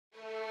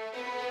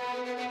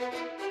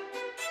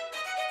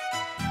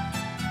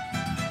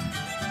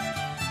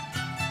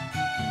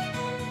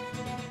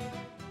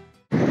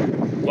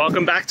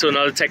Welcome back to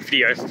another tech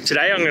video.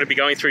 Today I'm going to be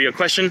going through your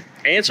question,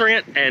 answering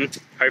it, and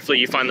hopefully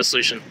you find the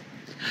solution.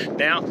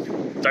 Now,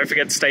 don't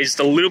forget to stay just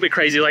a little bit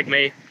crazy like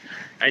me,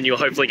 and you'll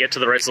hopefully get to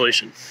the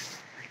resolution.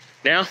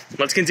 Now,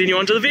 let's continue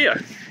on to the video.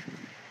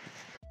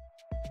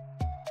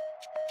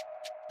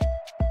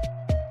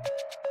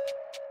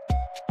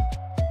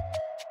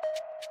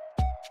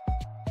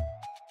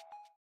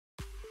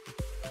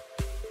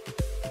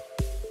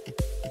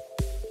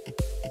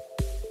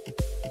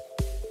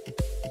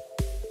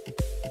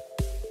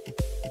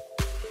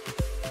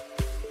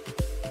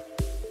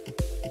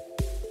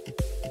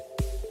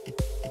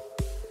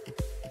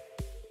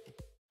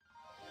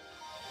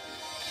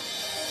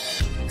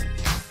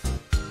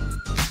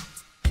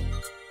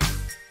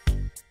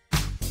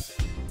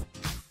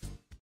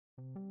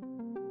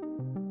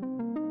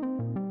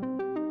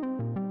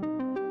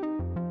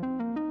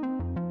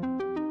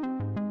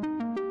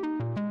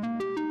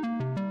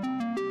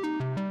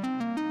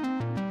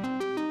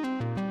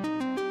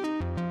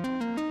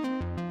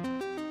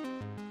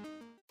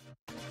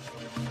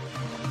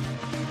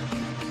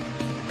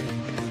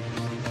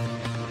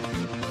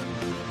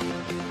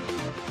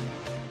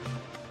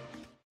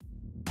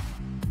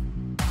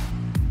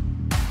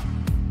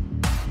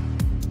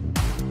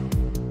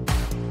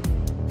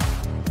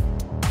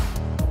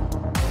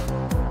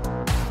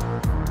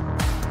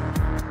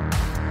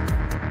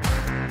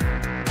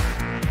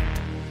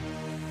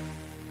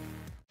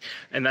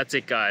 And that's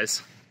it,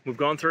 guys. We've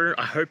gone through.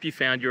 I hope you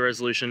found your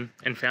resolution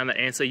and found the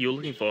answer you're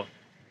looking for.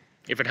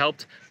 If it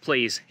helped,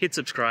 please hit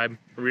subscribe.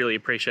 Really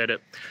appreciate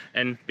it.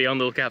 And be on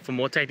the lookout for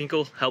more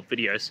technical help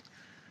videos.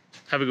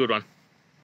 Have a good one.